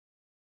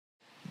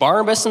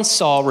Barnabas and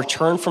Saul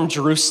returned from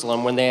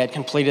Jerusalem when they had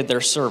completed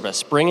their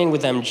service, bringing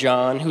with them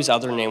John, whose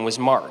other name was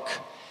Mark.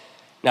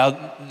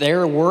 Now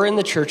there were in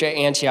the church at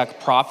Antioch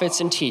prophets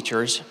and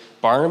teachers,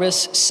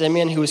 Barnabas,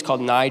 Simeon, who was called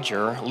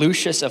Niger,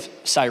 Lucius of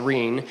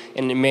Cyrene,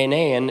 and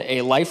Manaen, a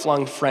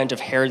lifelong friend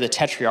of Herod the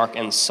Tetrarch,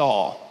 and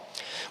Saul.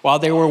 While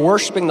they were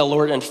worshiping the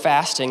Lord and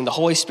fasting, the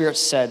Holy Spirit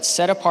said,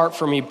 "Set apart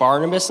for me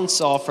Barnabas and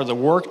Saul for the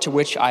work to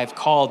which I have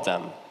called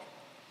them."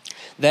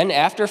 Then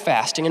after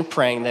fasting and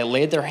praying, they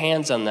laid their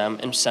hands on them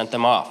and sent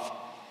them off.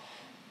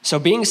 So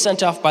being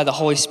sent off by the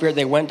Holy Spirit,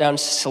 they went down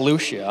to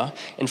Seleucia,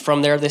 and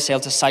from there they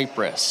sailed to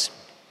Cyprus.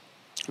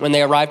 When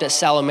they arrived at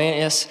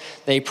Salamis,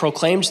 they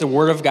proclaimed the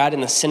word of God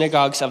in the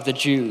synagogues of the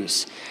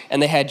Jews,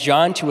 and they had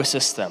John to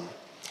assist them.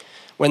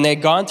 When they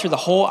had gone through the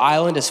whole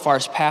island as far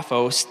as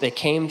Paphos, they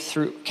came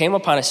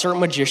upon a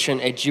certain magician,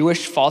 a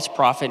Jewish false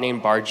prophet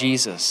named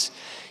Bar-Jesus.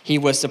 He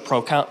was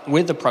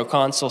with the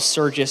proconsul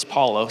Sergius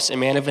Paulus, a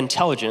man of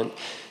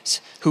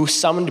intelligence, who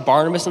summoned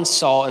Barnabas and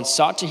Saul and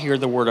sought to hear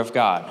the word of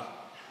God.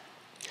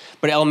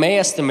 But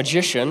Elymas the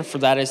magician, for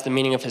that is the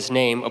meaning of his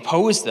name,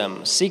 opposed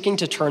them, seeking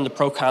to turn the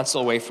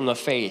proconsul away from the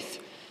faith.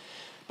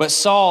 But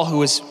Saul, who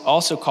was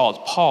also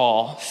called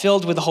Paul,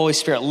 filled with the Holy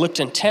Spirit, looked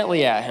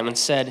intently at him and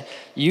said,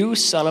 "You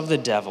son of the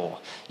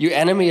devil, you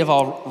enemy of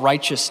all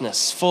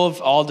righteousness, full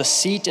of all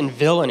deceit and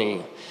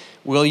villainy,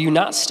 will you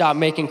not stop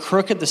making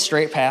crooked the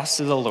straight paths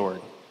of the Lord?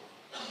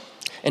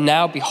 And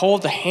now,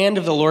 behold, the hand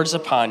of the Lord is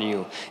upon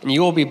you, and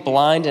you will be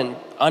blind and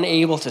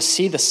unable to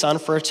see the sun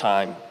for a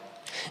time."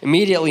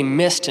 Immediately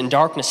mist and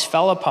darkness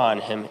fell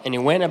upon him, and he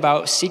went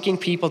about seeking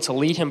people to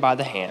lead him by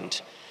the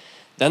hand.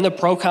 Then the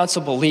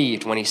proconsul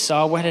believed when he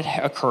saw what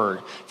had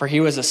occurred, for he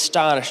was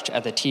astonished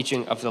at the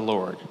teaching of the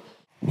Lord.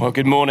 Well,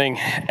 good morning,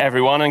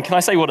 everyone. And can I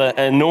say what an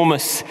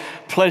enormous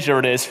pleasure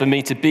it is for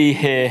me to be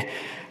here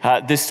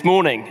this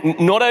morning.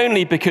 Not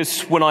only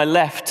because when I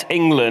left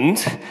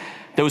England,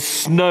 there was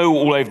snow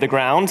all over the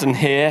ground, and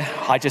here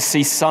I just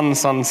see sun,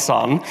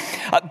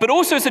 but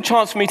also it's a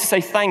chance for me to say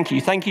thank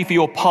you. Thank you for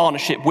your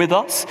partnership with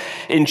us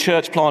in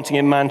church planting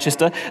in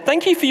Manchester.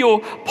 Thank you for your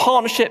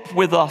partnership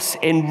with us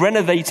in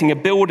renovating a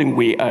building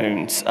we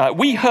owned.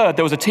 We heard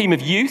there was a team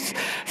of youth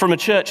from a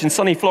church in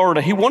sunny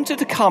Florida who wanted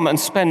to come and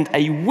spend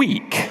a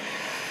week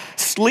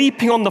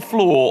sleeping on the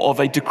floor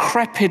of a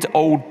decrepit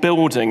old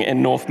building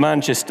in North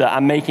Manchester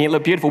and making it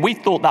look beautiful. We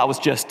thought that was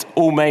just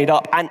all made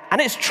up, and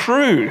it's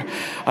true.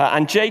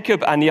 And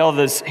Jacob and the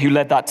others who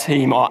led that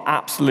team are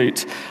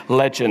absolute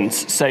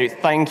legends. So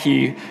thank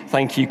you,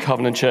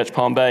 Covenant Church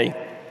Palm Bay.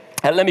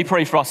 Let me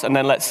pray for us, and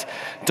then let's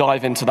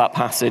dive into that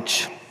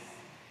passage.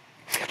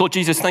 Lord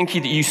Jesus, thank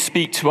you that you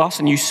speak to us,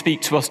 and you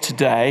speak to us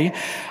today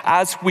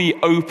as we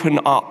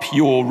open up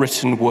your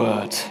written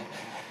word.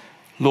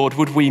 Lord,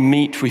 would we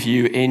meet with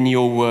you in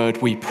your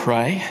word, we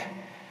pray,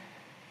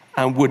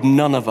 and would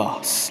none of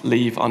us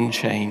leave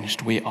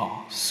unchanged, we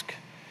ask.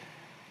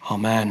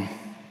 Amen.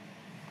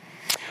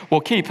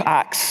 Well, keep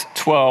Acts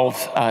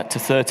 12 to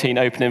 13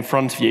 open in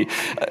front of you.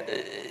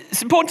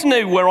 It's important to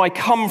know where I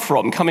come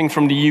from, coming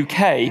from the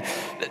UK.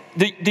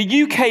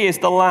 The UK is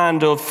the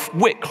land of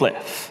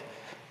Wycliffe,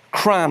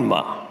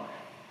 Cranmer,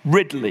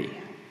 Ridley,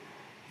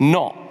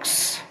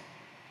 Knox,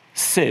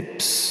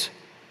 Sibbes,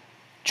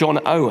 John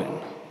Owen,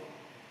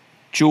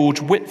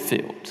 George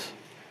Whitefield,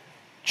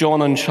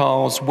 John and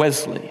Charles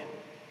Wesley.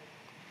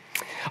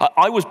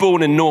 I was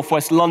born in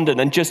northwest London,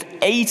 and just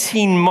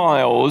 18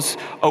 miles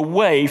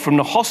away from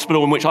the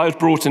hospital in which I was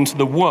brought into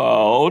the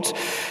world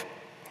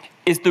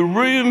is the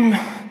room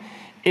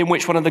in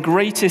which one of the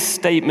greatest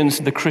statements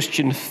of the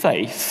Christian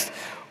faith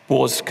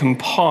was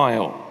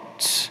compiled.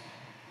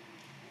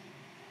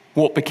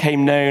 What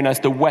became known as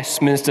the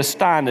Westminster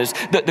Standards,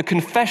 the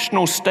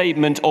confessional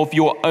statement of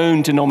your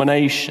own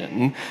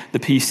denomination, the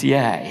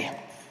PCA.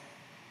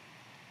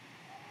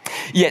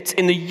 Yet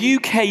in the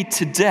UK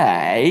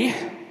today,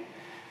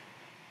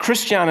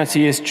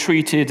 Christianity is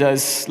treated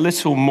as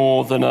little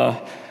more than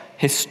a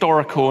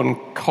historical and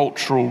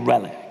cultural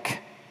relic.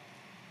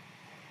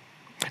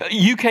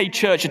 UK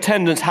church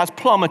attendance has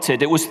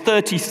plummeted. It was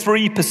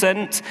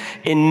 33%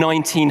 in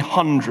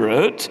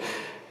 1900.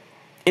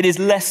 It is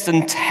less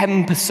than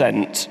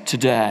 10%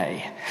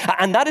 today.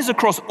 And that is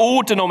across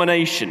all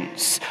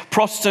denominations,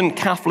 Protestant,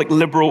 Catholic,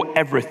 liberal,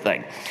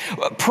 everything.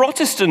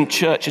 Protestant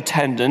church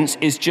attendance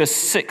is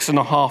just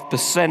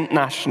 6.5%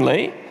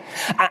 nationally.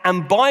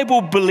 And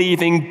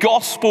Bible-believing,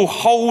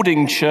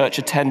 gospel-holding church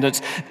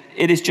attendance,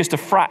 it is just a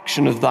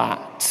fraction of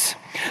that.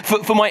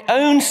 For my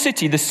own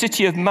city, the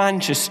city of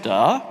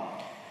Manchester,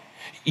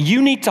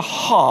 you need to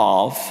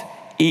halve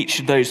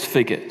each of those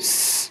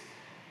figures.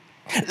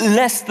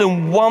 Less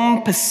than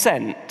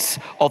 1%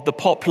 of the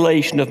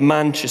population of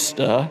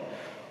Manchester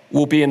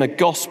will be in a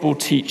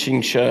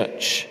gospel-teaching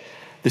church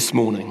this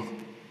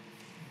morning.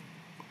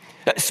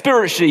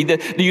 Spiritually,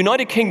 the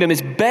United Kingdom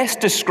is best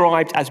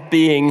described as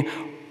being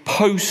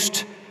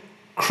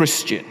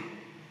post-Christian.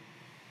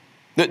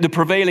 The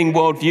prevailing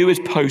worldview is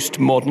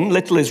postmodern.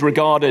 Little is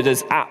regarded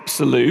as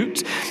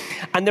absolute.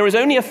 And there is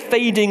only a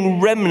fading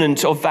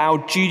remnant of our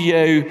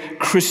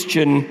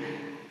Judeo-Christian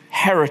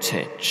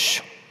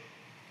heritage.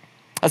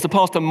 As the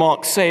pastor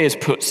Mark Sayers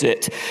puts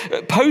it,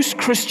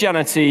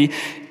 post-Christianity,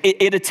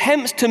 it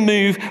attempts to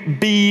move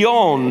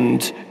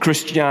beyond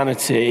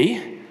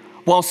Christianity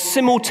while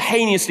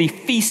simultaneously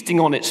feasting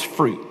on its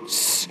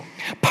fruits.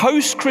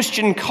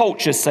 Post-Christian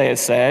culture,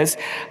 Sayers says,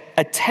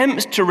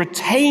 attempts to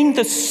retain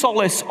the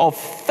solace of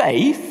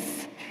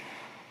faith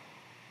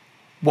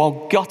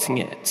while gutting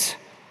it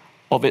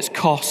of its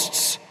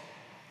costs,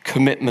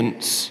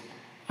 commitments,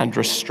 and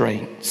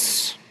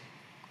restraints.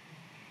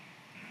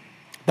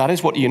 That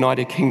is what the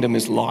United Kingdom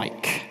is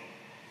like.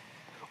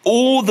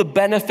 All the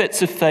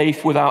benefits of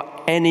faith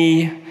without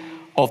any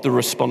of the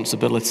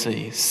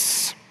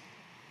responsibilities.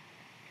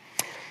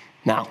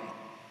 Now,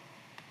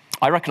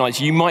 I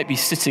recognize you might be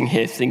sitting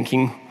here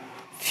thinking,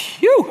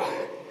 phew,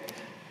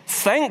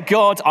 thank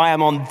God I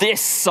am on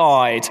this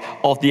side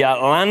of the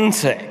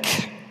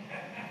Atlantic.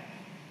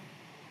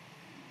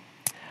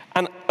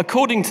 And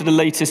according to the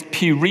latest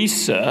Pew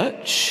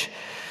Research,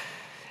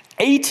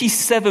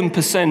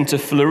 87%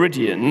 of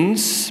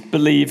Floridians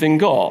believe in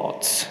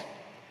God.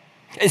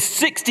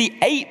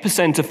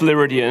 68% of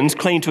Floridians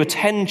claim to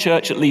attend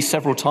church at least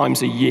several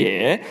times a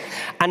year,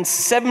 and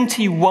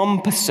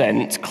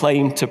 71%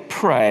 claim to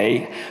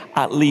pray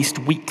at least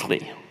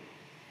weekly.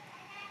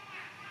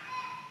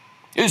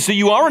 So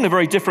you are in a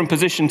very different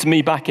position to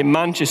me back in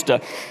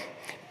Manchester,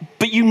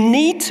 but you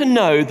need to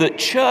know that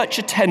church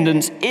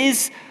attendance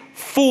is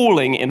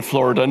falling in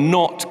Florida,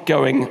 not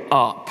going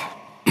up.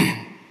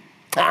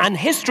 And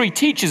history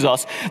teaches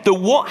us that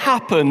what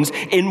happens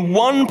in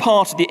one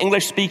part of the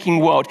English-speaking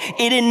world,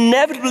 it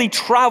inevitably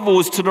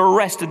travels to the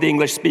rest of the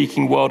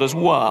English-speaking world as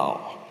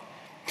well.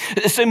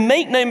 So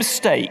make no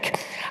mistake,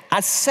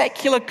 as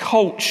secular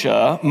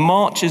culture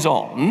marches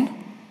on,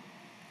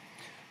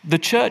 the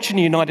church in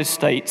the United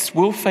States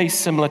will face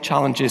similar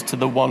challenges to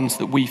the ones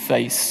that we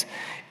face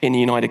in the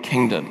United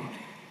Kingdom.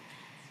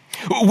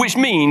 Which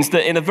means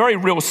that in a very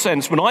real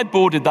sense, when I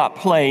boarded that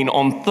plane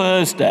on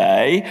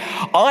Thursday,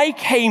 I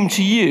came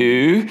to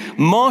you,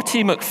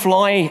 Marty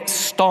McFly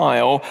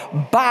style,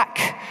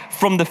 back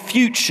from the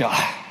future.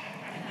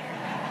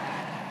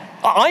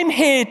 I'm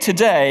here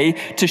today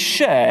to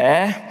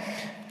share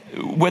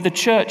where the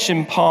church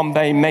in Palm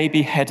Bay may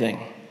be heading.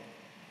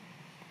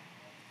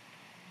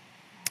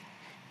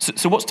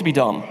 So what's to be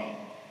done?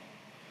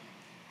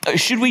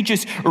 Should we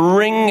just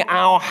wring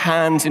our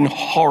hands in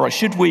horror?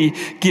 Should we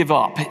give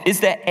up?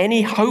 Is there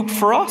any hope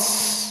for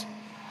us?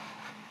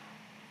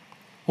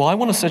 Well, I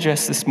want to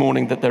suggest this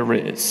morning that there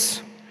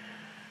is.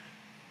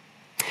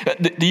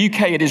 The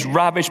UK, it is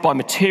ravaged by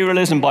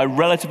materialism, by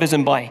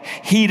relativism, by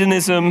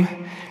hedonism.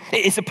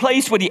 It's a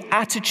place where the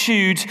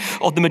attitude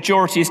of the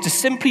majority is to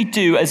simply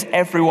do as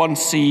everyone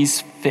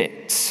sees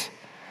fit.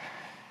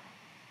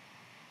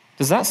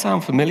 Does that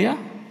sound familiar?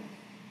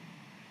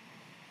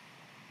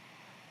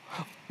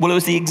 Well, it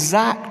was the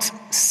exact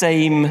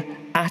same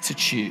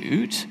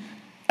attitude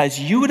as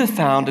you would have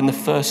found in the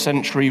first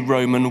century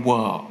Roman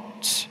world.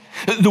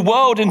 The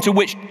world into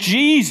which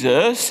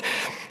Jesus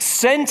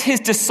sent his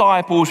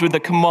disciples with the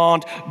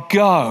command,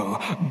 go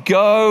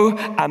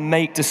and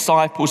make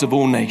disciples of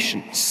all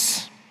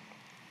nations.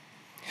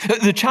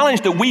 The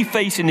challenge that we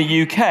face in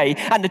the UK,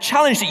 and the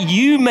challenge that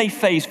you may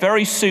face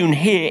very soon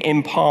here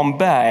in Palm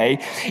Bay,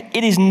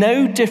 it is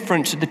no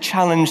different to the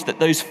challenge that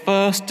those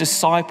first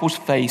disciples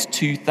faced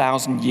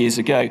 2,000 years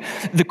ago.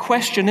 The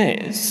question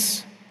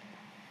is,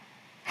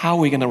 how are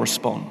we going to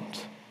respond?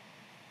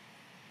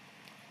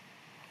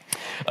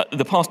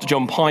 The pastor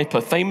John Piper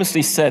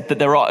famously said that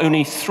there are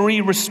only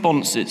 3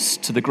 responses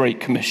to the Great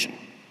Commission.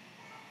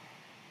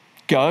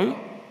 Go,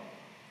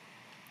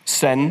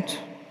 send,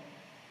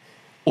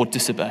 or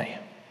disobey.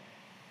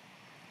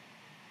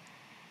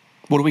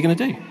 What are we going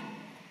to do?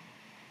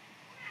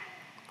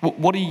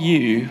 What are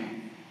you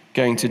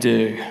going to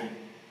do?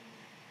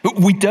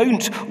 We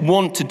don't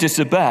want to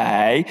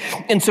disobey,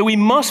 and so we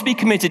must be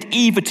committed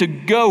either to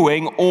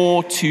going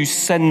or to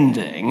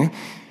sending.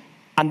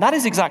 And that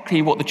is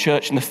exactly what the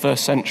church in the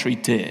first century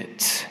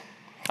did.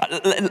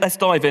 Let's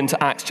dive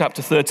into Acts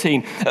chapter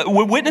 13.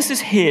 We're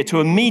witnesses here to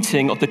a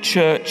meeting of the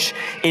church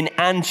in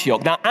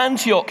Antioch. Now,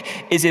 Antioch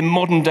is in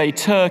modern-day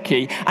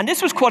Turkey, and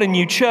this was quite a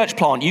new church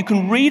plant. You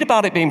can read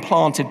about it being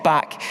planted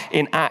back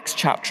in Acts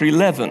chapter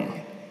 11.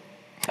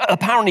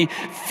 Apparently,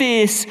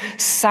 fierce,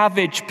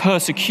 savage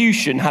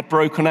persecution had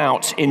broken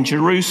out in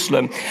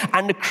Jerusalem,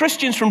 and the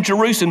Christians from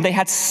Jerusalem, they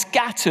had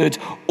scattered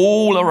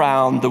all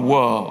around the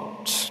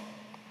world.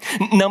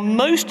 Now,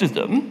 most of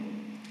them,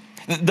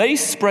 they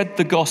spread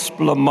the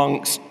gospel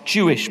amongst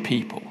Jewish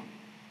people.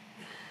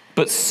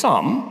 But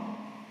some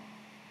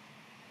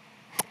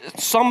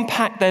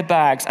packed their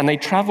bags and they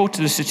traveled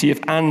to the city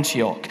of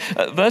Antioch.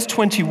 Verse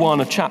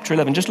 21 of chapter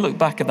 11, just look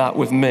back at that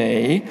with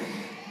me.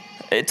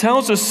 It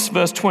tells us,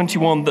 verse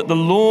 21, that the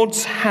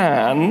Lord's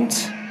hand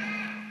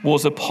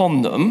was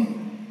upon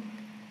them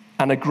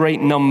and a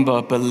great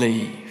number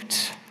believed.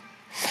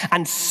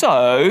 And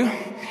so,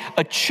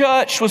 a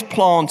church was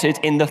planted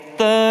in the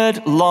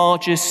 3rd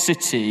largest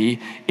city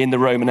in the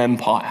Roman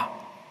Empire.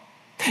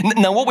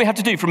 Now, what we have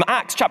to do from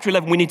Acts chapter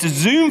 11, we need to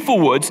zoom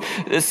forwards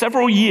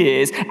several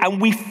years,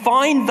 and we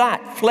find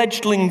that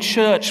fledgling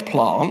church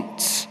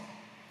plant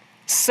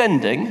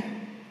sending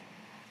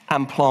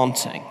and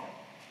planting.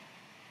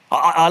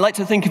 I like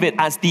to think of it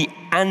as the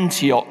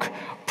Antioch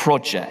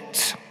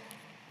project.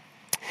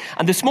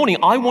 And this morning,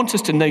 I want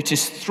us to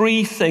notice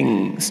three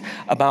things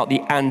about the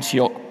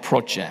Antioch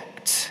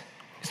project.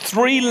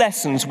 Three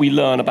lessons we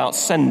learn about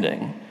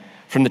sending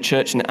from the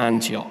church in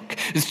Antioch.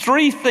 There's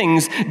three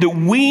things that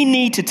we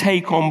need to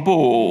take on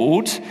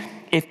board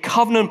if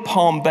Covenant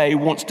Palm Bay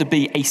wants to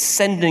be a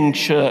sending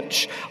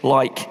church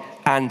like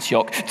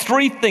Antioch.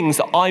 Three things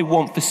that I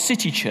want for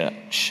City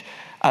Church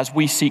as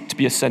we seek to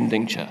be a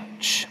sending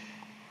church.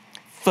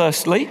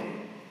 Firstly,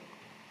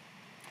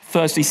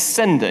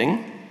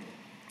 sending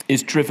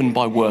is driven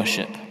by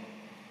worship.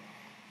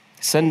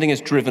 Sending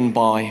is driven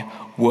by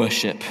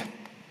worship.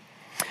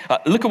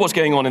 Look at what's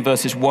going on in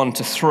verses 1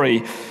 to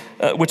 3.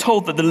 We're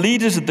told that the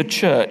leaders of the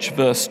church,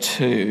 verse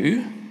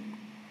 2,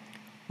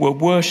 were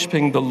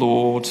worshipping the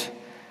Lord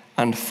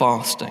and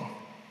fasting.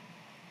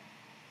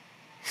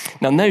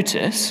 Now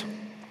notice,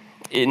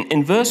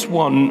 in verse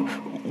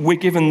 1, we're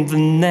given the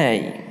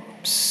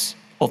names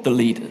of the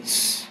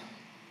leaders.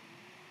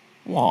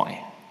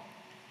 Why?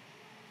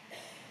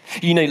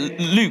 You know,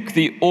 Luke,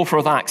 the author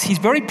of Acts, he's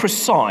very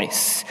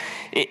precise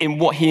in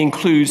what he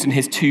includes in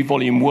his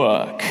 2-volume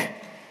work.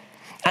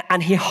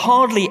 And he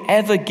hardly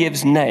ever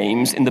gives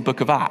names in the book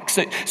of Acts.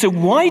 So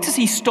why does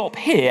he stop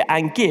here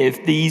and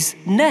give these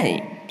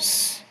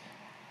names?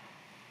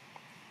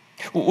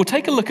 We'll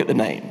take a look at the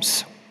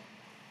names.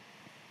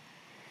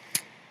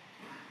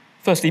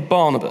 Firstly,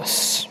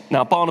 Barnabas.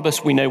 Now,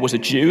 Barnabas, we know, was a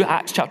Jew.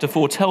 Acts chapter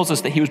 4 tells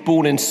us that he was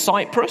born in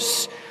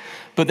Cyprus,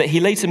 but that he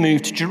later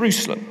moved to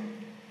Jerusalem.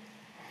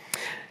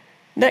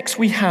 Next,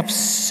 we have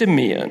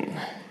Simeon,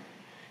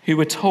 who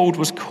we're told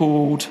was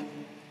called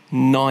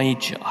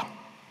Niger.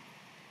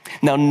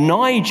 Now,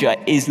 Niger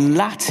is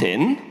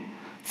Latin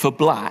for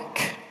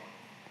black.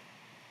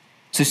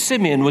 So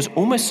Simeon was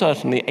almost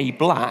certainly a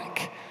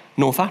black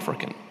North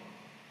African.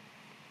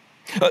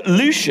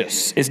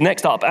 Lucius is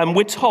next up, and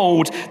we're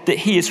told that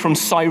he is from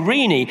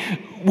Cyrene,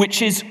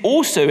 which is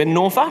also in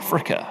North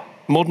Africa,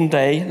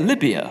 modern-day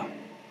Libya.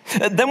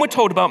 Then we're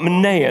told about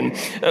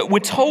Manaen. We're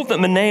told that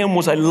Manaen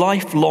was a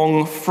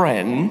lifelong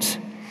friend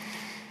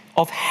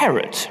of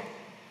Herod.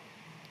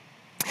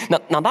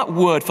 Now that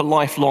word for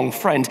lifelong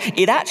friend,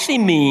 it actually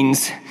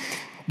means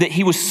that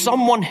he was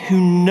someone who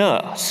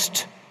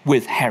nursed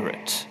with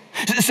Herod.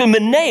 So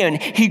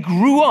Manaen, he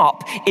grew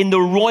up in the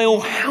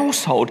royal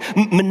household.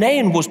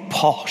 Manaen was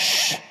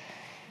posh.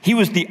 He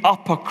was the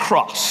upper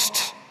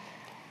crust.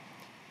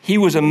 He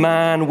was a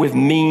man with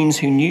means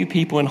who knew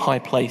people in high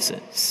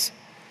places.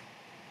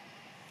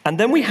 And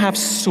then we have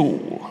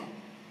Saul,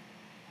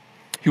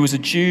 who was a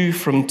Jew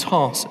from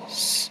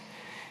Tarsus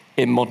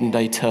in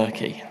modern-day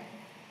Turkey.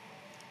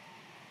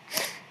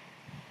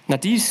 Now,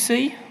 do you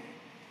see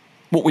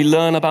what we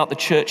learn about the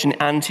church in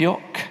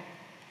Antioch?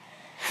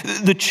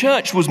 The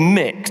church was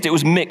mixed. It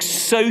was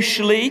mixed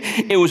socially,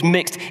 it was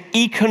mixed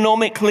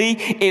economically,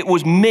 it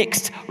was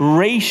mixed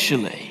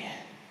racially.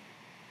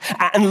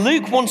 And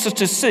Luke wants us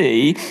to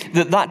see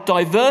that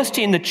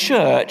diversity in the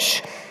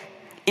church,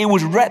 it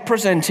was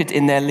represented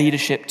in their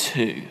leadership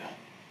too.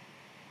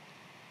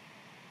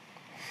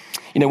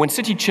 You know, when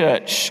City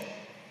Church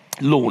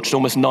launched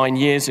almost 9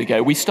 years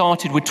ago, we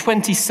started with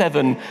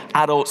 27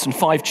 adults and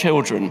 5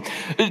 children.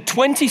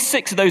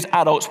 26 of those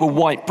adults were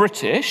white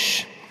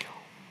British.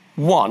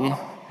 1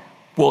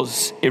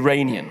 was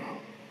Iranian.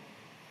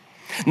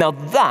 Now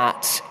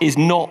that is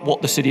not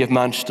what the city of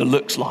Manchester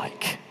looks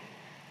like.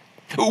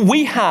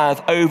 We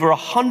have over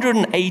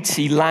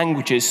 180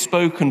 languages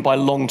spoken by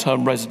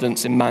long-term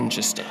residents in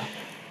Manchester.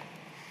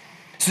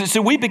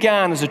 So we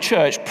began as a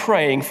church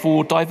praying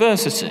for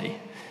diversity.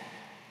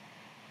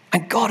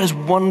 And God has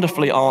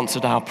wonderfully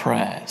answered our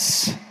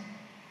prayers.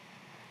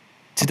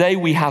 Today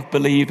we have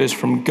believers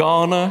from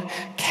Ghana,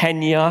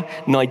 Kenya,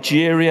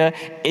 Nigeria,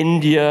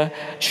 India,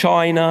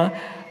 China,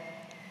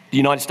 the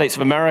United States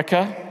of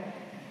America,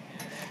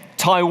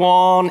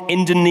 Taiwan,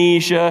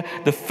 Indonesia,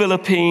 the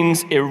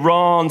Philippines,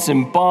 Iran,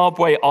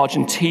 Zimbabwe,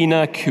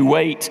 Argentina,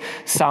 Kuwait,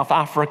 South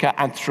Africa,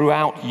 and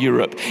throughout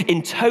Europe.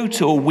 In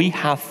total, we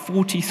have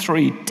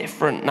 43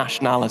 different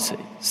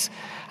nationalities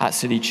at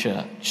City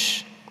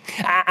Church.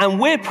 And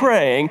we're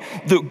praying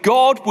that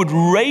God would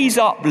raise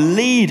up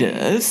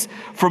leaders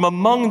from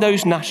among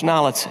those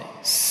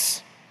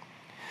nationalities.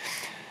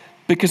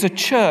 Because a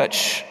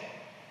church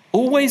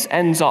always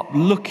ends up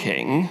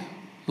looking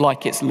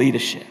like its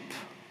leadership.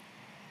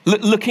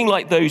 Looking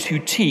like those who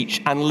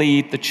teach and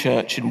lead the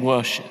church in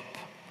worship.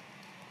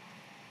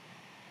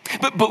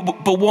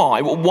 But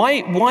why?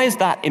 Why is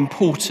that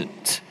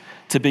important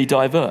to be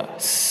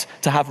diverse?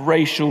 To have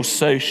racial,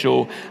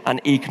 social,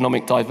 and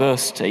economic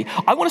diversity?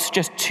 I want to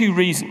suggest 2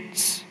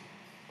 reasons.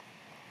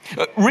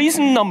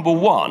 Reason number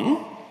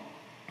 1,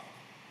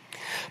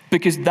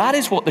 because that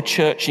is what the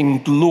church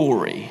in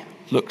glory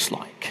looks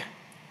like.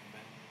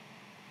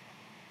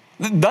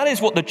 That is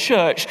what the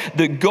church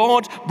that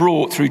God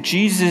brought through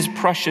Jesus'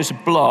 precious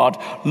blood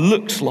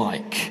looks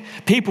like.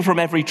 People from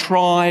every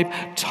tribe,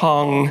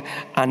 tongue,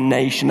 and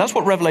nation. That's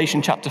what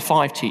Revelation chapter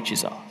 5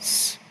 teaches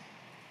us.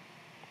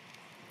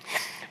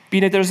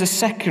 But there is a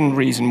second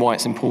reason why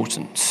it's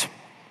important.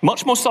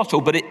 Much more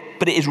subtle, but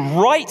it is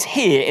right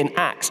here in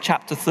Acts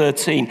chapter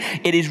 13.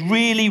 It is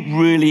really,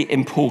 really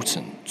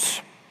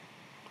important.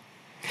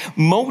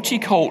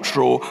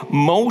 Multicultural,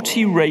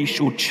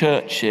 multiracial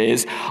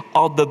churches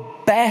are the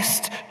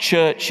best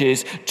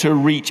churches to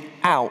reach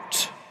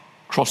out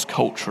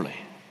cross-culturally.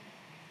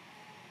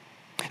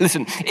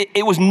 Listen,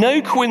 it was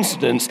no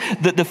coincidence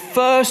that the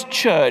first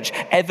church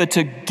ever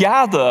to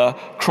gather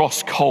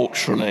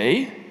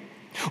cross-culturally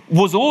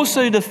was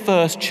also the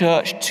first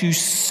church to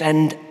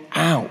send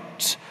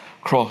out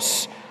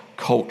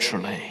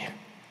cross-culturally.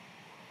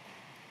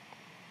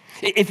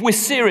 If we're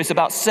serious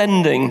about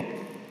sending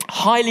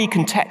highly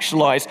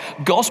contextualized,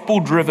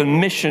 gospel-driven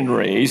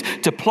missionaries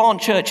to plant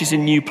churches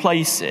in new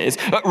places,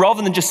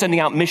 rather than just sending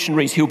out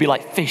missionaries who will be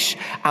like fish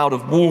out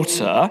of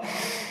water,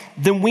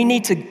 then we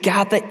need to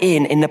gather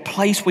in the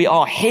place we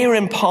are, here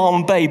in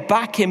Palm Bay,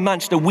 back in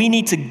Manchester. We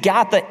need to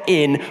gather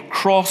in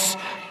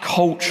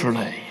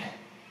cross-culturally.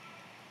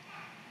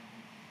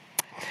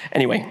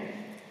 Anyway,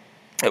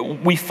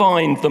 we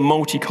find the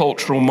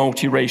multicultural,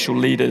 multiracial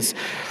leaders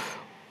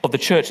of the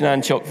church in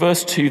Antioch.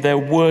 Verse 2, they're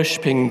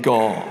worshiping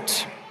God.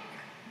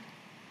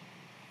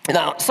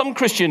 Now, some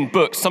Christian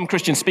books, some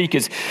Christian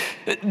speakers,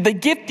 they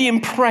give the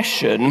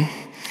impression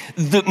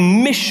that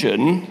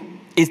mission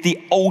is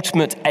the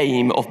ultimate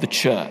aim of the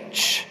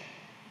church.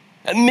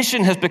 And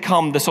mission has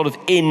become the sort of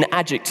in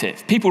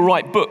adjective. People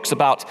write books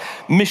about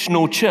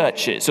missional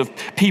churches, of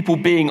people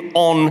being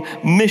on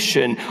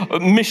mission,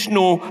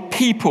 missional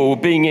people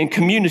being in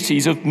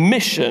communities of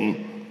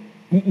mission.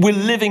 We're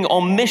living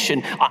on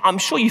mission. I'm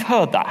sure you've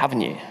heard that,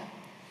 haven't you?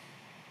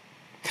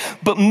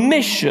 But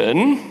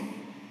mission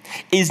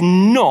is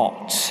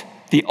not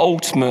the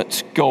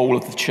ultimate goal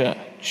of the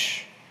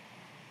church.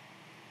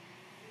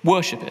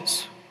 Worship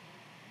is.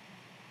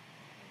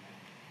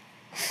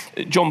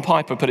 John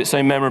Piper put it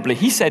so memorably.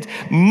 He said,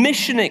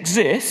 mission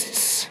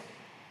exists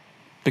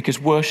because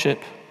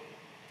worship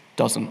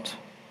doesn't.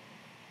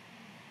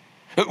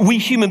 We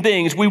human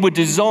beings, we were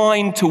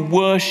designed to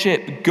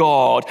worship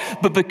God,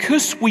 but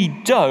because we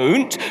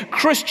don't,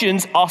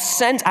 Christians are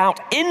sent out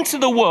into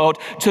the world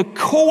to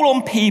call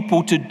on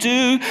people to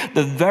do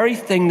the very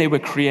thing they were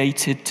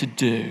created to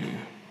do.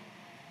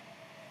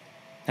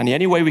 And the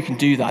only way we can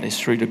do that is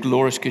through the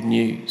glorious good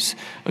news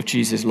of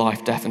Jesus'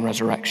 life, death, and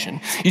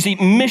resurrection. You see,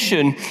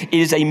 mission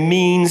is a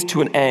means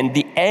to an end,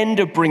 the end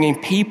of bringing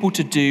people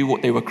to do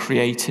what they were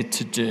created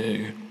to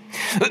do.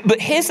 But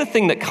here's the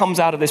thing that comes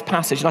out of this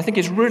passage, and I think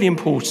it's really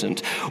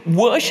important.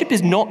 Worship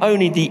is not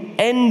only the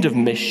end of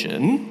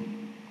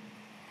mission,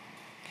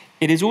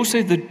 it is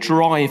also the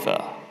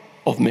driver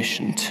of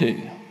mission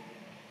too.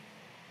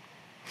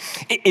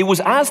 It was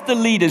as the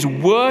leaders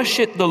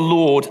worshipped the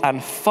Lord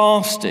and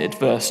fasted,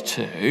 verse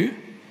 2,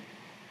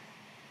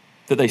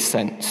 that they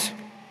sent.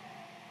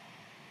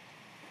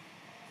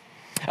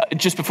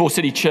 Just before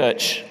City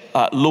Church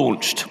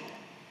launched,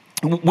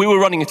 we were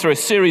running through a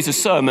series of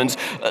sermons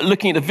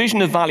looking at the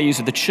vision and values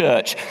of the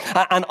church.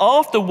 And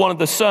after one of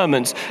the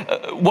sermons,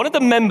 one of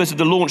the members of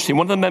the launch team,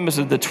 one of the members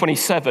of the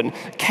 27,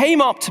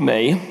 came up to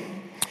me.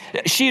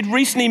 She had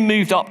recently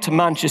moved up to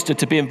Manchester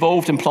to be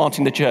involved in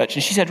planting the church.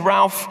 And she said,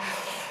 Ralph,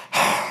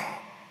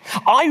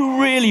 I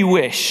really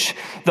wish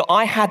that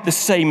I had the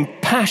same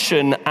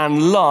passion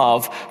and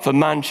love for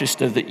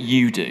Manchester that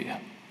you do.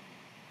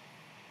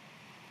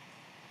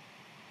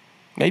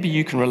 Maybe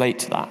you can relate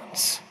to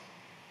that.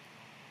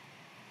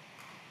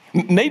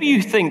 Maybe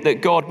you think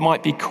that God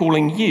might be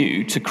calling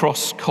you to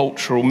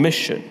cross-cultural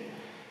mission.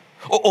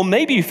 Or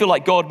maybe you feel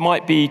like God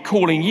might be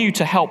calling you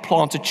to help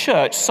plant a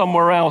church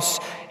somewhere else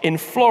in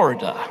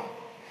Florida.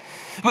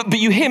 But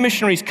you hear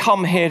missionaries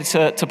come here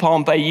to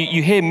Palm Bay,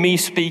 you hear me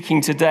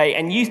speaking today,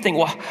 and you think,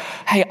 well,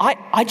 hey,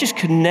 I just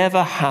could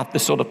never have the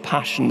sort of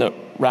passion that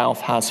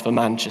Ralph has for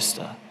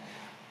Manchester.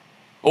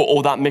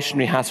 Or that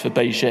missionary has for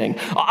Beijing.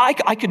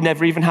 I could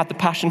never even have the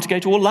passion to go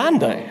to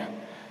Orlando.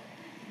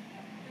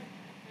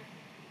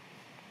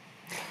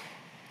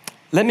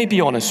 Let me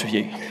be honest with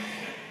you.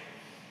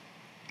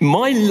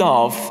 My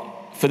love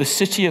for the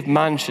city of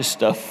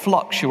Manchester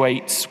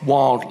fluctuates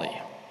wildly.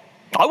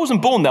 I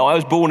wasn't born there, I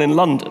was born in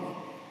London.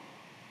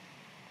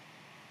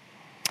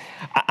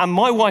 And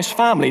my wife's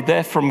family,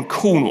 they're from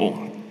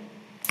Cornwall.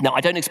 Now,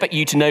 I don't expect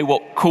you to know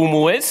what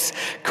Cornwall is.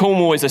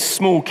 Cornwall is a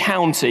small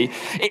county.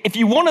 If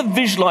you want to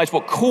visualize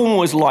what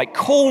Cornwall is like,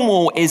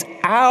 Cornwall is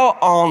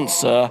our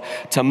answer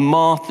to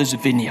Martha's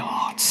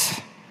Vineyard.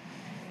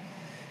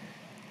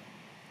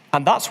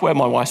 And that's where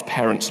my wife's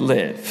parents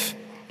live.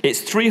 It's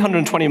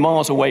 320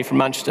 miles away from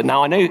Manchester.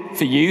 Now, I know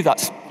for you,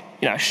 that's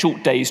a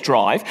short day's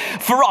drive.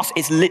 For us,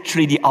 it's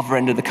literally the other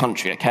end of the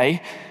country,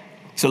 okay?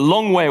 It's a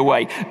long way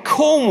away.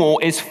 Cornwall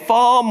is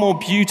far more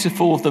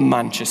beautiful than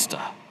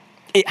Manchester.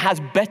 It has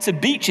better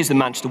beaches than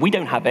Manchester. We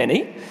don't have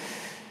any.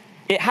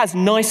 It has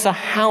nicer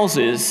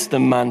houses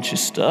than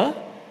Manchester.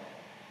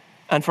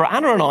 And for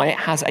Anna and I, it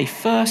has a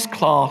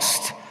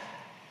first-class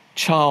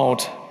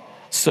child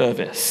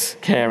service,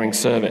 caring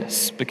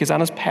service, because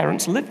Anna's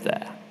parents live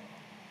there.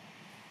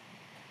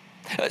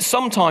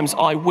 Sometimes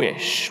I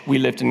wish we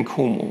lived in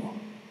Cornwall.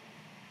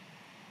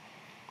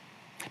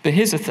 But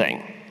here's the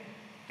thing.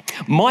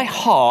 My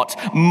heart,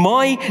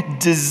 my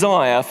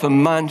desire for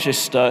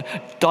Manchester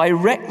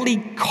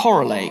directly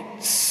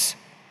correlates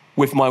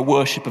with my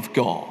worship of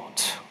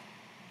God.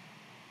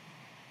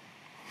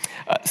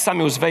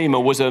 Samuel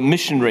Zwemer was a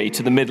missionary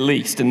to the Middle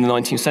East in the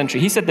 19th century.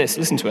 He said this,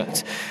 listen to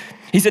it.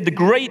 He said, the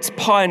great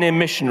pioneer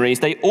missionaries,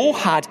 they all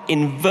had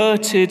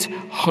inverted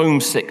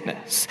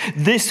homesickness,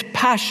 this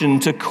passion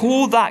to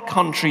call that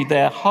country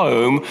their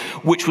home,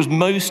 which was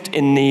most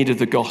in need of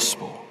the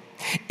gospel.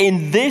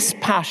 In this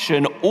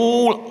passion,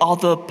 all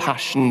other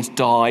passions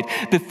died.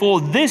 Before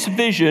this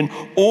vision,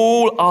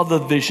 all other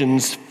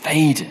visions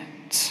faded.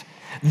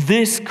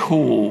 This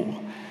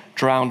call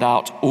drowned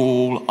out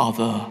all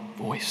other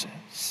voices.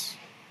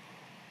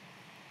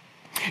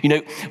 You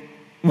know,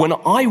 when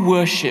I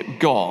worship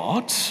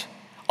God,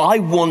 I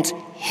want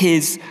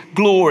his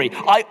glory.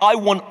 I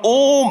want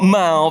all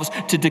mouths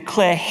to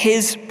declare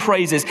his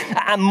praises.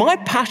 And my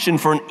passion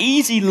for an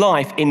easy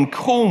life in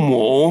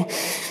Cornwall,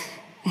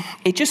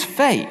 it just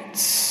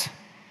fades.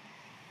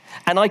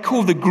 And I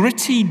call the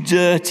gritty,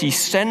 dirty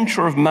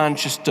centre of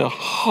Manchester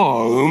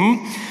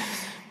home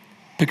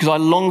because I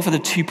long for the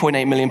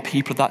 2.8 million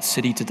people of that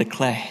city to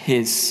declare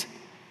his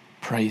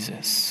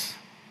praises.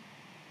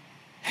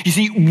 You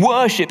see,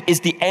 worship is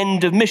the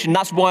end of mission.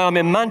 That's why I'm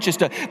in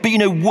Manchester. But you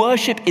know,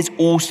 worship is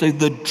also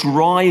the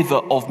driver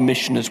of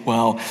mission as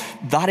well.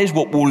 That is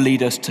what will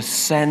lead us to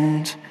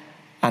send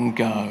and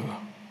go.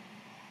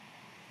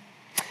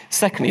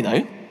 Secondly,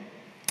 though,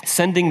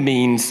 sending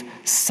means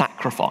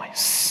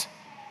sacrifice.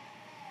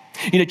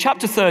 You know,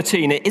 chapter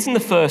 13, it isn't the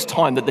first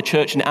time that the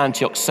church in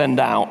Antioch send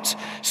out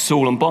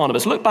Saul and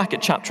Barnabas. Look back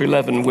at chapter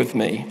 11 with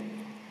me.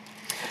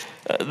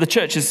 The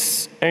church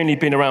has only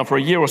been around for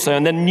a year or so,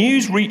 and then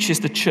news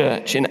reaches the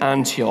church in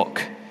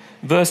Antioch,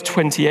 verse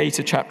 28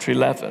 of chapter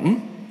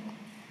 11,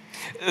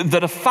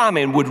 that a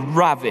famine would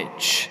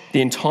ravage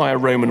the entire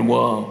Roman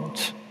world.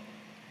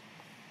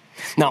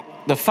 Now,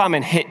 the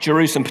famine hit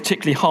Jerusalem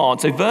particularly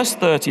hard. So verse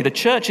 30, the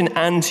church in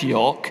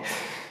Antioch,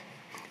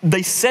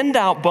 they send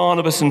out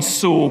Barnabas and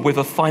Saul with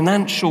a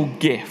financial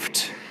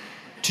gift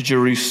to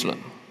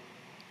Jerusalem.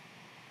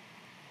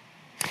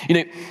 You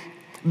know,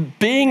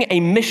 being a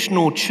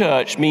missional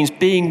church means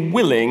being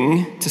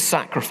willing to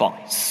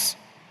sacrifice.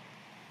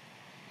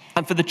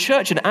 And for the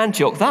church in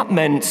Antioch, that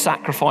meant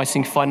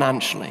sacrificing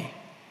financially.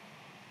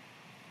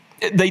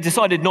 They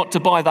decided not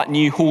to buy that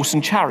new horse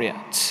and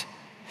chariot.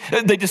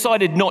 They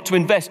decided not to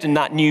invest in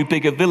that new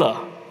bigger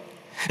villa.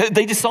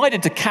 They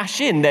decided to cash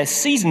in their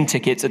season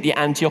tickets at the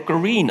Antioch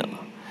Arena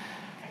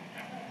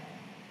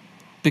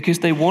because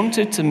they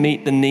wanted to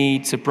meet the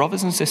needs of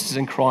brothers and sisters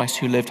in Christ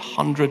who lived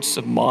hundreds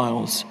of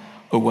miles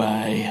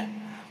away.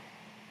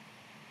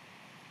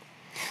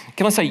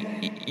 Can I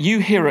say, you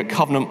here at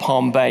Covenant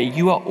Palm Bay,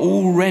 you are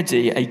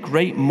already a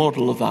great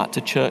model of that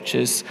to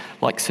churches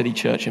like City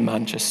Church in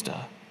Manchester.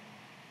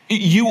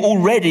 You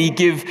already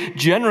give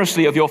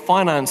generously of your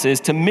finances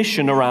to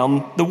mission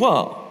around the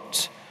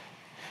world.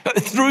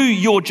 Through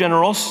your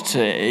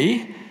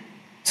generosity,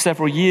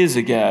 several years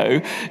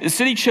ago,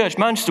 City Church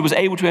Manchester was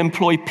able to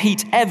employ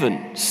Pete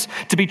Evans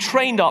to be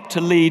trained up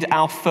to lead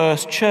our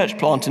first church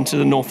plant into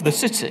the north of the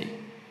city.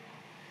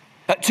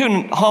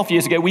 2.5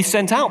 years ago, we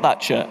sent out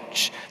that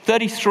church,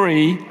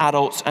 33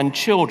 adults and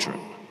children.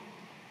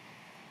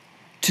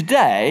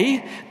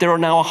 Today, there are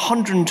now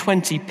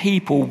 120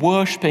 people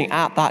worshipping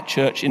at that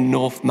church in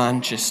North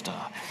Manchester,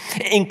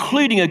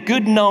 including a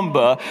good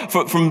number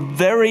from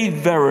very,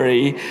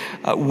 very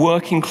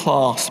working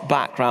class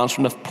backgrounds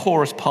from the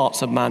poorest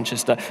parts of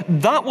Manchester.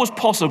 That was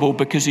possible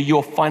because of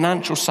your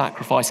financial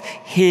sacrifice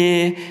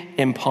here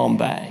in Palm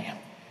Bay.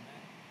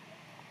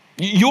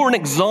 You're an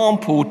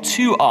example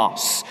to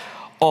us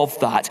of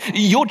that.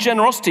 Your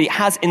generosity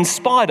has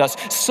inspired us,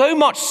 so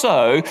much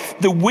so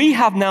that we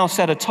have now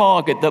set a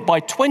target that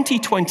by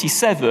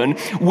 2027,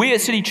 we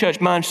at City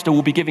Church Manchester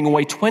will be giving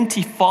away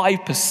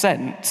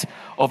 25%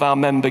 of our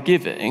member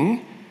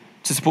giving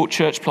to support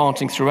church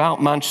planting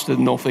throughout Manchester,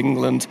 North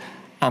England,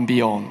 and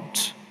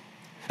beyond.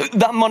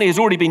 That money has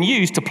already been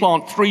used to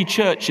plant 3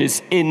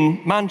 churches in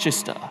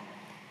Manchester.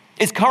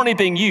 It's currently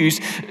being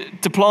used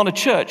to plant a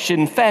church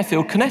in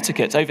Fairfield,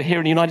 Connecticut, over here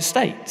in the United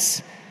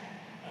States.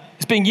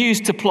 It's being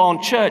used to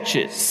plant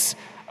churches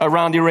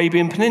around the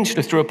Arabian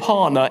Peninsula through a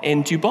partner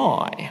in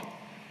Dubai.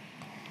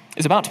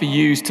 It's about to be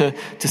used to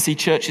see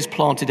churches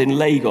planted in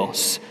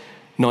Lagos,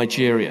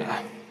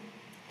 Nigeria.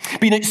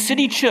 But you know,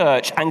 City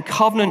Church and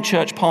Covenant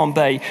Church Palm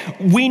Bay,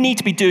 we need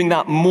to be doing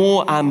that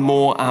more and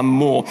more and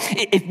more.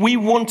 If we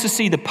want to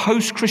see the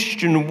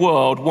post-Christian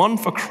world won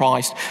for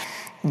Christ,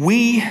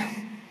 we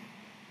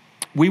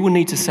will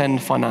need to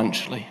send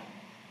financially.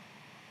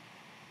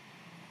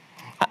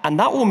 And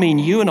that will mean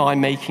you and I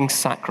making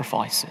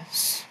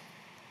sacrifices,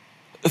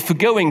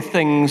 forgoing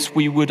things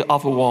we would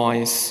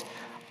otherwise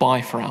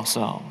buy for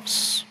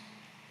ourselves.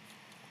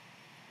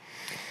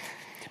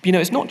 But you know,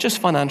 it's not just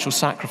financial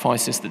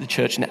sacrifices that the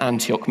church in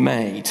Antioch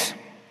made.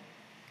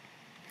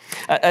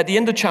 At the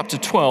end of chapter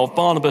 12,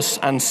 Barnabas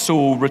and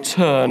Saul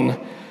return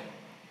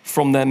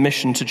from their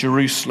mission to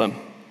Jerusalem.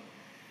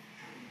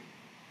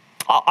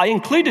 I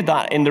included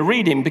that in the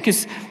reading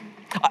because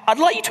I'd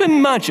like you to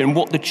imagine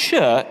what the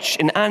church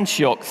in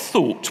Antioch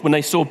thought when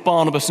they saw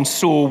Barnabas and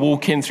Saul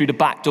walk in through the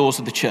back doors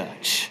of the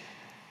church.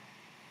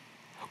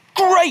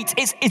 Great,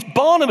 it's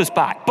Barnabas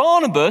back.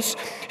 Barnabas,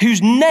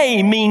 whose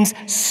name means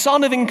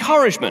son of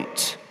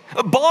encouragement.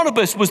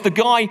 Barnabas was the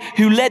guy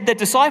who led their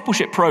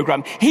discipleship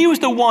program. He was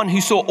the one who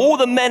saw all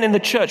the men in the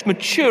church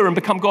mature and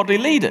become godly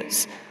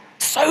leaders.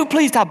 So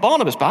pleased to have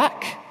Barnabas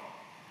back.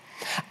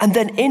 And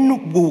then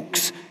in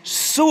walks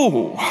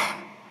Saul.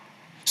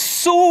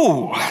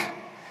 Saul,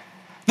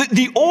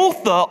 the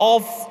author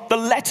of the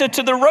letter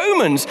to the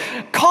Romans.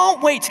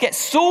 Can't wait to get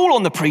Saul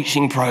on the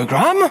preaching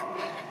program.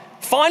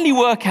 Finally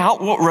work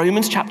out what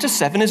Romans chapter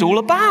 7 is all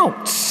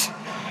about.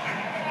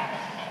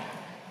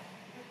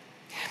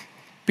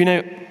 But you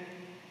know,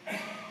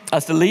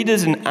 as the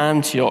leaders in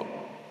Antioch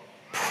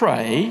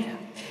pray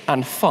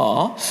and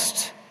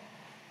fast,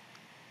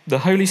 the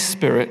Holy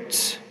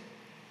Spirit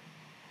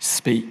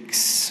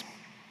speaks.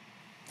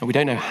 And we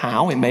don't know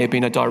how. It may have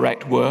been a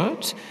direct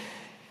word.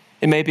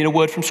 It may have been a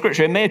word from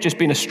Scripture. It may have just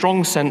been a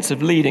strong sense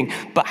of leading.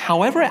 But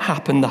however it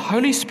happened, the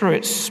Holy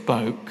Spirit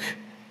spoke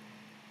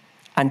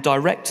and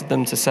directed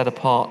them to set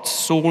apart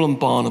Saul and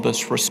Barnabas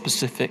for a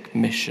specific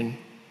mission.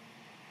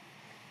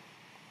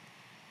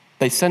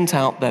 They sent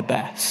out their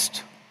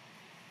best.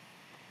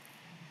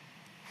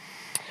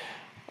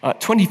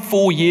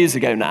 24 years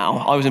ago now,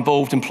 I was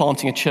involved in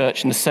planting a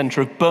church in the centre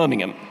of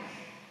Birmingham.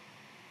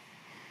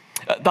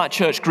 That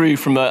church grew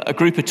from a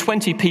group of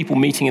 20 people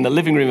meeting in the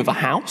living room of a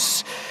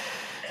house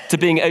to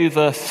being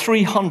over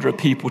 300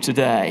 people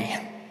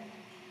today.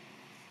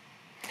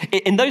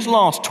 In those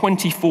last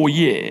 24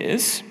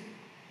 years,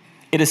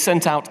 it has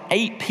sent out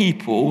 8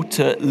 people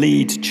to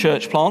lead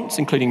church plants,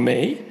 including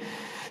me,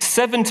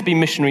 7 to be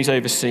missionaries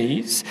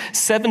overseas,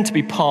 7 to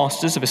be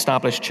pastors of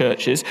established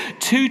churches,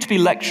 2 to be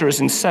lecturers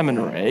in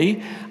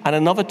seminary, and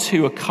another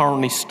 2 are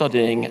currently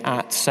studying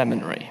at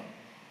seminary.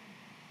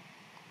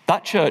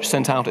 That church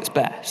sent out its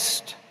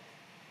best.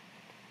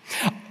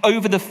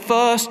 Over the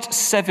first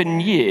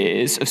 7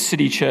 years of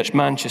City Church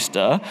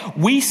Manchester,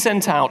 we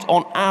sent out,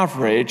 on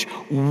average,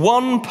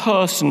 1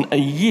 person a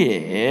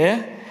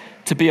year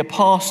to be a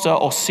pastor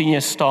or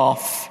senior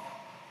staff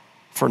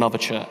for another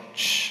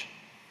church.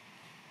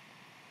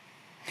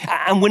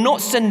 And we're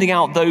not sending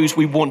out those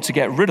we want to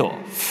get rid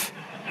of.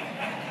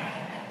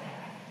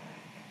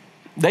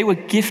 They were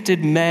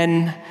gifted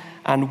men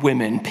and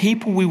women,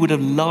 people we would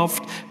have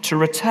loved to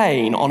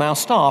retain on our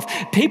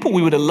staff, people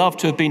we would have loved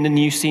to have been the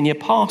new senior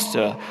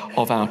pastor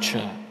of our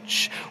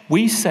church.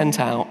 We sent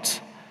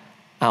out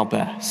our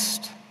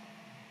best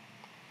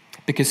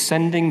because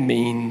sending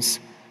means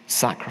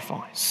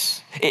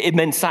sacrifice. It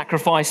meant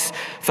sacrifice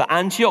for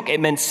Antioch. It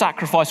meant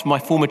sacrifice for my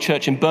former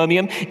church in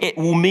Birmingham. It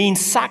will mean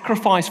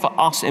sacrifice for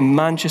us in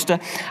Manchester.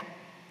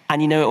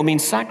 And you know, it will mean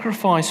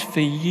sacrifice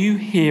for you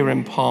here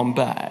in Palm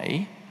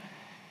Bay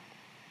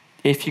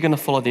if you're going to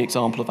follow the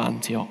example of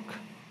Antioch.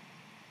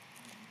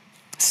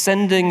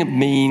 Sending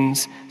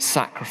means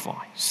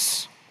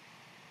sacrifice.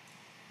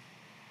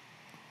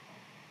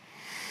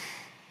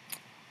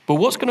 But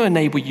what's going to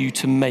enable you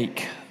to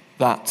make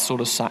that sort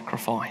of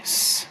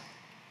sacrifice?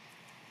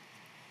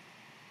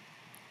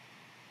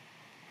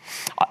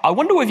 I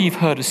wonder whether you've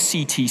heard of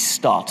C.T.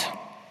 Studd.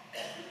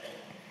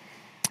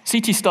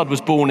 C.T. Studd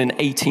was born in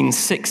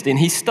 1860, and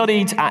he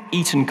studied at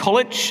Eton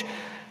College,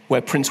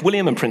 where Prince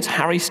William and Prince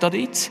Harry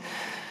studied,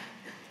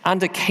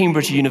 and at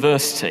Cambridge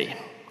University.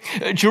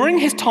 During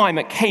his time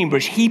at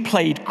Cambridge, he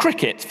played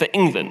cricket for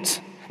England.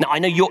 Now, I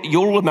know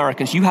you're all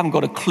Americans. You haven't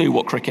got a clue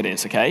what cricket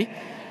is, okay?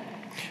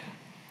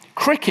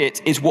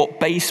 Cricket is what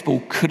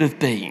baseball could have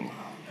been.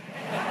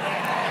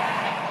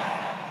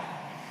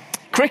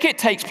 Cricket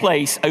takes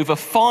place over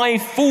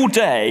 5 full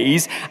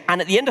days, and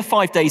at the end of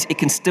 5 days, it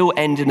can still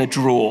end in a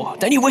draw.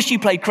 Don't you wish you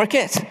played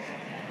cricket?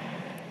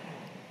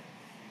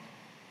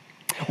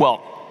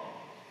 Well,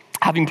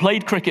 having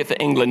played cricket for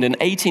England in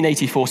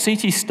 1884,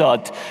 C.T.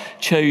 Studd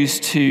chose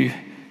to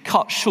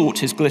cut short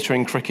his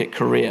glittering cricket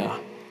career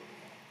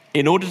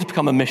in order to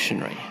become a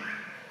missionary.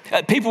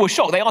 People were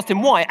shocked. They asked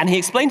him why, and he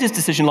explained his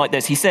decision like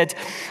this. He said,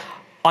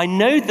 "I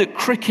know that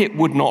cricket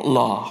would not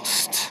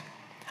last,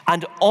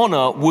 and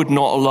honor would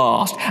not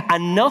last,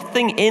 and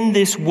nothing in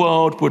this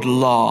world would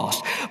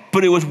last.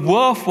 But it was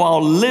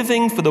worthwhile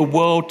living for the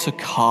world to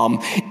come.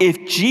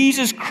 If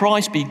Jesus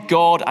Christ be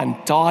God and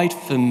died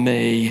for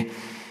me,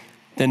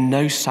 then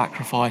no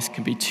sacrifice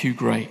can be too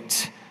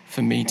great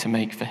for me to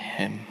make for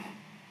him."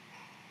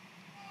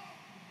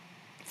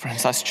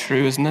 Friends, that's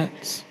true, isn't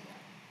it?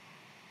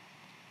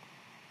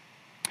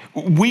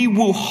 We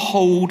will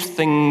hold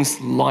things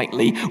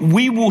lightly.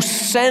 We will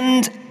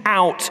send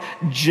out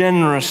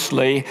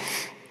generously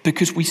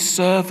because we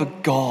serve a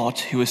God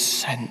who has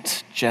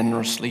sent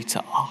generously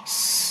to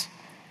us.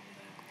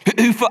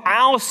 who for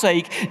our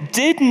sake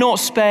did not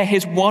spare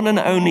his one and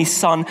only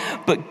Son,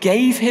 but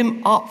gave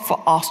him up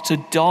for us to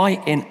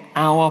die in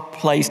our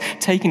place,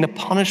 taking the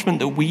punishment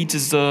that we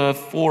deserve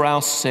for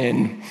our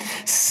sin.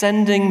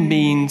 Sending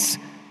means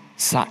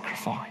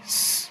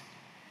sacrifice,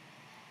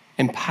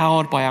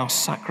 empowered by our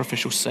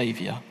sacrificial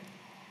Savior.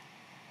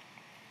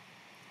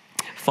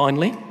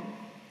 Finally,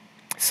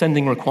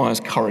 sending requires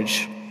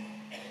courage.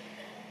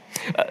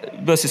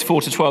 Verses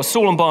 4 to 12,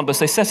 Saul and Barnabas,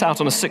 they set out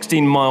on a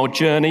 16-mile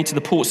journey to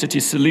the port city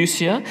of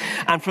Seleucia,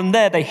 and from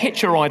there they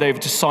hitch a ride over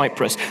to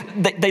Cyprus.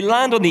 They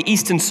land on the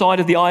eastern side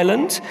of the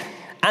island,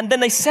 and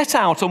then they set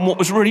out on what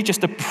was really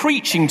just a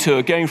preaching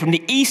tour going from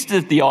the east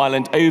of the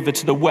island over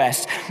to the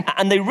west,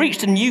 and they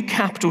reached a new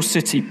capital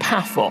city,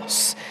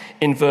 Paphos,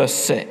 in verse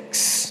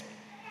 6.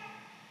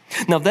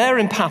 Now there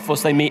in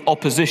Paphos they meet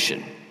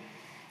opposition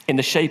in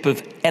the shape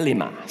of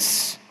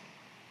Elymas.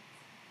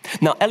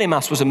 Now,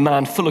 Elymas was a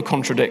man full of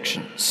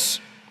contradictions.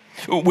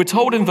 We're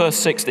told in verse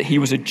 6 that he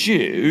was a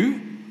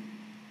Jew,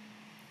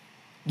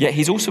 yet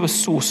he's also a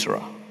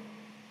sorcerer,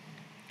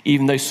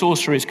 even though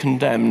sorcery is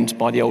condemned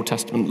by the Old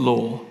Testament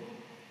law.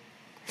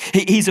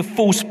 He's a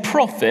false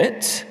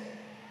prophet,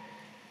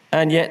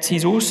 and yet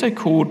he's also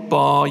called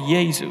Bar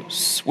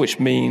Jesus, which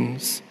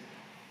means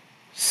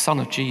son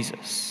of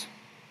Jesus.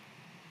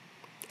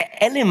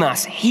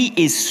 Elymas, he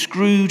is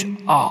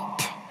screwed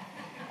up.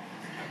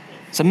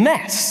 It's a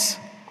mess.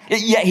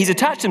 Yet he's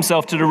attached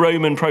himself to the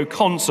Roman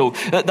proconsul.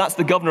 That's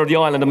the governor of the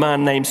island, a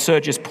man named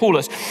Sergius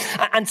Paulus.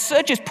 And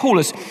Sergius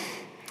Paulus,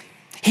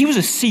 he was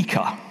a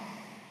seeker.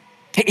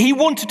 He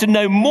wanted to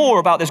know more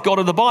about this God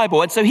of the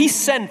Bible. And so he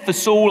sent for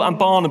Saul and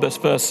Barnabas,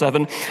 verse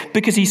 7,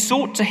 because he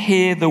sought to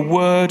hear the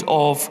word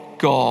of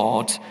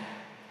God.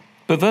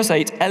 But verse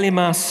 8,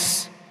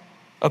 Elymas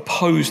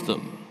opposed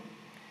them,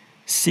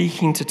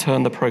 seeking to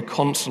turn the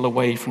proconsul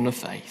away from the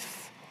faith.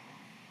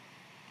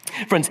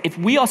 Friends, if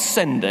we are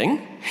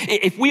sending,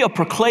 if we are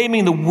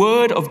proclaiming the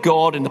word of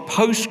God in the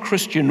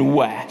post-Christian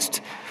West,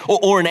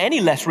 or in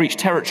any less reached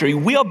territory,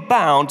 we are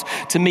bound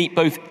to meet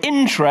both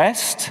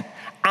interest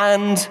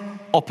and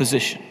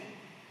opposition.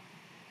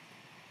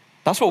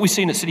 That's what we've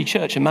seen at City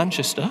Church in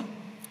Manchester.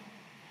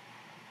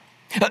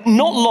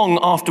 Not long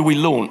after we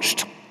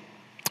launched,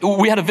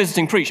 we had a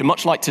visiting preacher,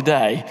 much like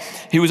today,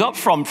 who was up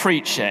front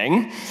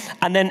preaching,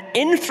 and then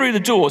in through the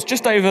doors,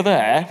 just over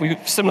there, we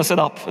similar set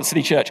up at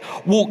City Church,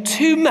 walked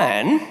two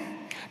men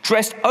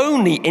dressed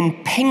only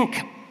in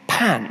pink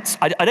pants.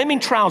 I don't mean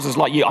trousers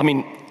like you, I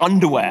mean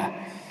underwear.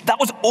 That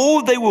was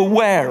all they were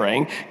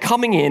wearing,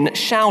 coming in,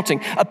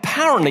 shouting.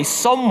 Apparently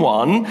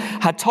someone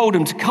had told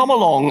him to come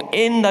along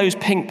in those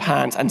pink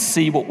pants and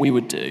see what we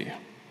would do.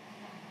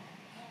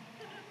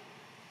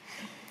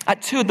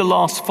 At 2 of the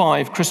last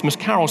 5 Christmas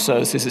carol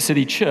services at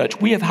City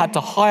Church, we have had to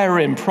hire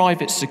in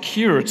private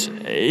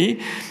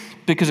security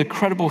because of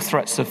credible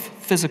threats of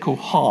physical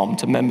harm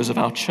to members of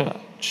our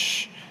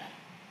church.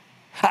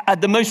 At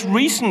the most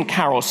recent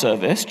carol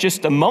service,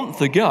 just a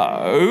month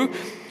ago,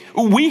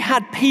 we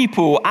had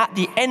people at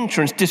the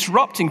entrance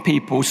disrupting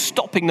people,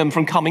 stopping them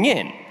from coming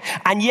in.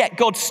 And yet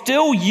God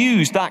still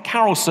used that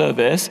carol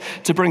service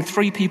to bring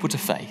 3 people to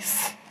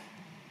faith.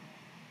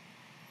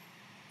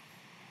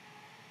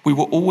 We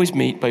will always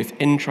meet both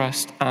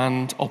interest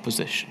and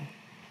opposition.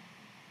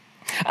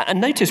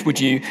 And notice, would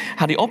you,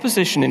 how the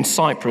opposition in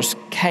Cyprus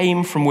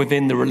came from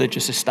within the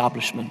religious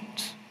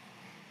establishment.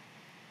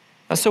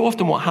 That's so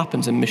often what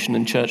happens in mission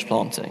and church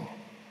planting.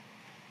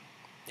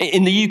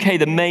 In the UK,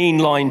 the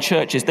mainline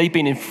churches, they've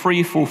been in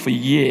freefall for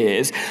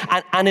years,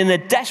 and in a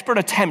desperate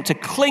attempt to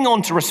cling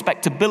on to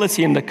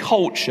respectability in the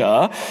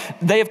culture,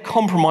 they have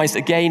compromised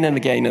again and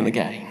again and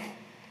again.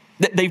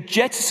 They've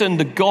jettisoned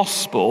the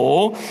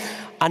gospel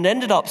and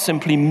ended up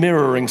simply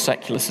mirroring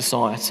secular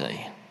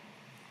society.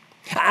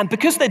 And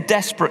because they're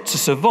desperate to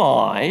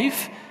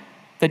survive,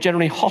 they're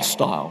generally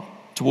hostile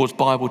towards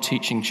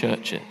Bible-teaching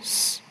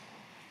churches.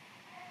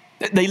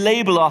 They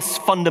label us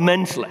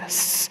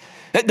fundamentalists.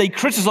 They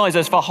criticize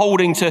us for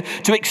holding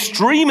to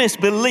extremist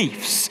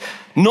beliefs,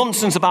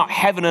 nonsense about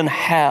heaven and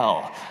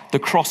hell, the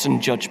cross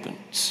and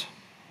judgment.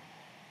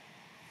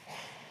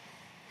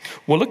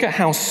 Well, look at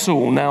how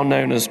Saul, now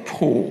known as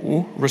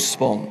Paul,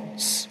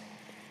 responds.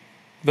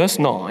 Verse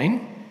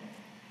 9,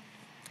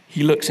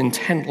 he looks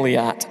intently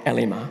at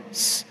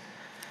Elymas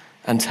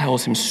and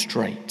tells him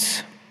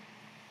straight.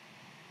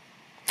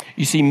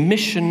 You see,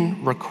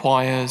 mission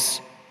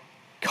requires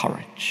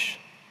courage.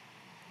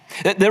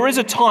 There is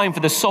a time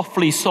for the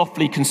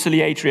softly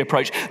conciliatory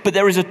approach, but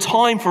there is a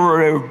time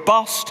for a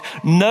robust,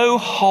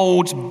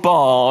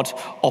 no-holds-barred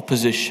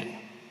opposition.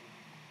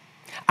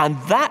 And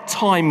that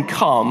time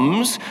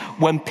comes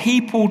when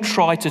people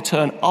try to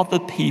turn other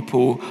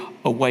people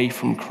away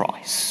from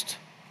Christ.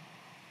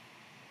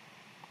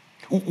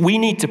 We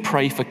need to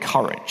pray for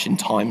courage in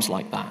times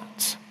like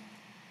that.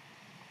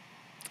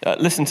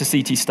 Listen to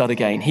C.T. Studd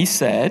again. He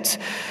said,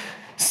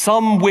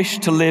 "Some wish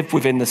to live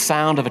within the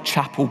sound of a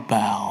chapel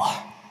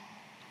bell.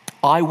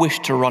 I wish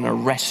to run a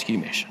rescue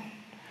mission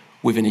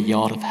within a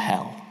yard of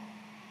hell."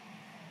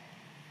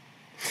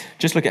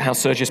 Just look at how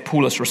Sergius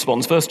Paulus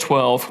responds. Verse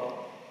 12,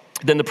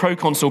 Then the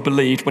proconsul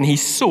believed when he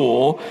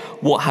saw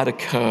what had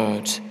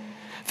occurred,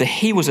 for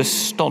he was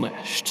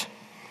astonished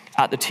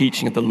at the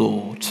teaching of the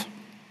Lord.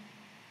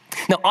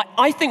 Now,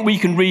 I think we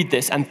can read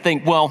this and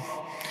think, well,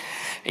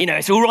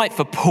 it's all right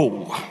for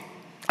Paul.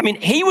 I mean,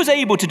 he was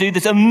able to do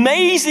this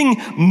amazing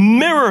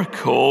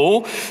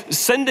miracle,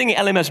 sending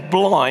LMS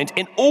blind,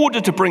 in order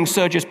to bring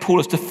Sergius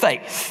Paulus to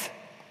faith.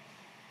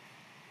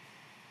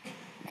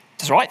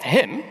 It's all right for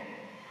him.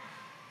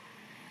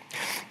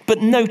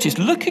 But notice,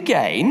 look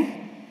again,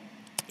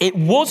 it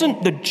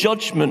wasn't the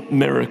judgment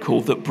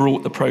miracle that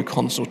brought the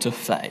proconsul to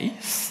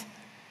faith.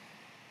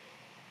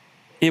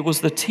 It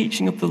was the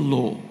teaching of the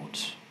Lord.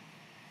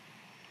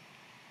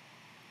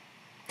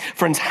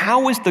 Friends,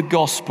 how is the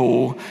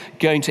gospel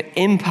going to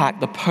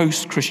impact the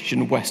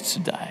post-Christian West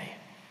today?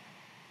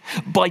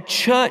 By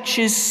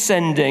churches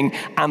sending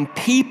and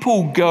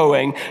people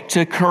going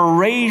to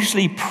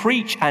courageously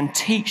preach and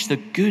teach the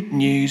good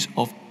news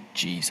of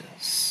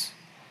Jesus.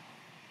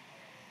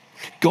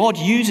 God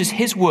uses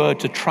his word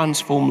to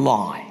transform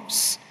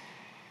lives.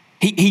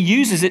 He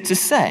uses it to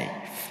save,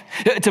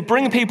 to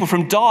bring people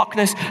from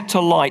darkness to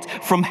light,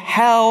 from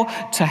hell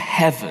to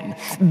heaven.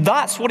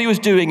 That's what he was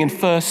doing in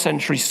first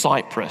century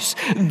Cyprus.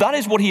 That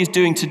is what he is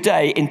doing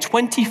today in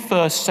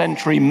 21st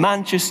century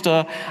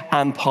Manchester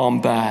and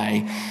Palm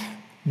Bay.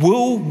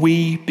 Will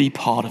we be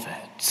part of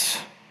it?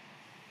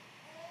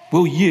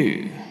 Will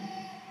you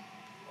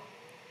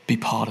be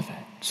part of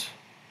it?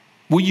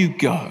 Will you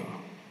go?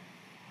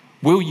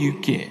 Will you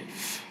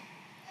give?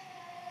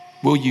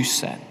 Will you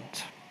send?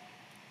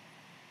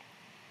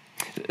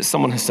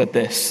 Someone has said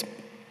this,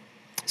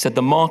 said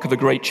the mark of a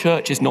great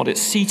church is not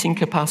its seating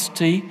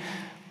capacity,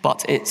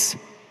 but its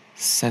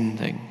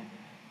sending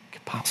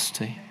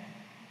capacity.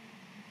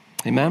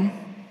 Amen?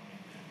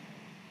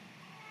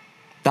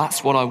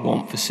 That's what I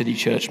want for City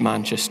Church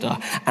Manchester.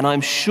 And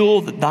I'm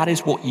sure that that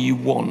is what you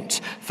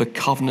want for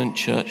Covenant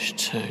Church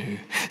too.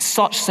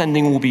 Such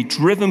sending will be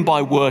driven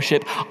by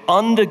worship,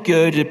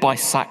 undergirded by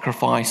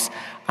sacrifice,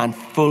 and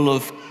full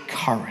of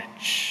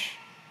courage.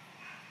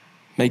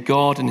 May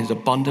God in his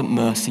abundant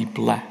mercy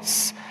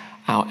bless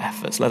our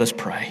efforts. Let us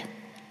pray.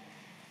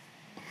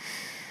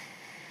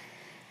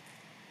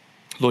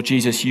 Lord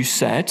Jesus, you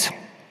said,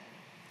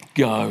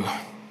 go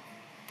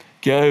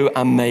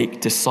and make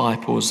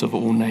disciples of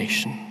all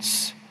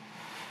nations.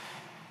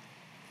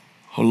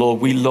 Oh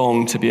Lord, we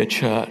long to be a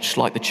church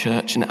like the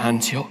church in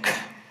Antioch.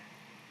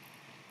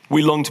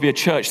 We long to be a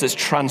church that's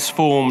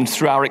transformed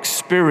through our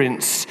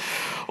experience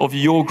of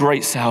your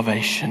great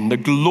salvation, the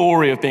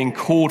glory of being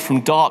called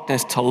from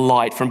darkness to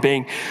light, from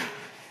being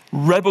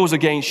rebels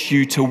against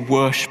you to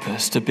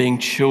worshipers, to being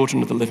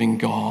children of the living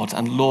God.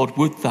 And Lord,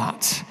 would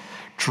that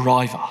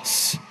drive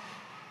us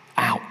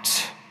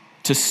out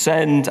to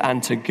send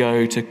and to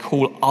go, to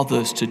call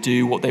others to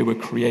do what they were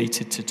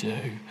created to do.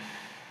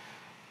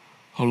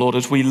 Oh Lord,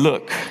 as we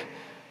look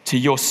to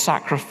your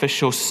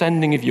sacrificial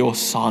sending of your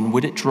Son,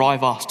 would it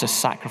drive us to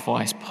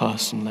sacrifice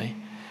personally,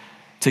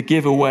 to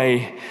give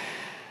away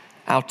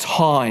our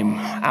time,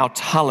 our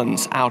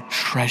talents, our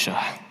treasure,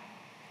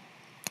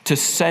 to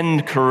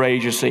send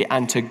courageously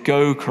and to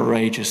go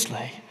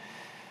courageously,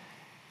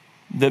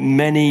 that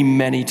many,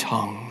 many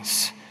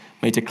tongues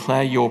may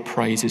declare your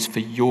praises for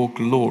your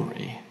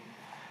glory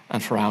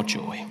and for our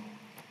joy.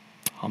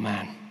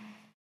 Amen.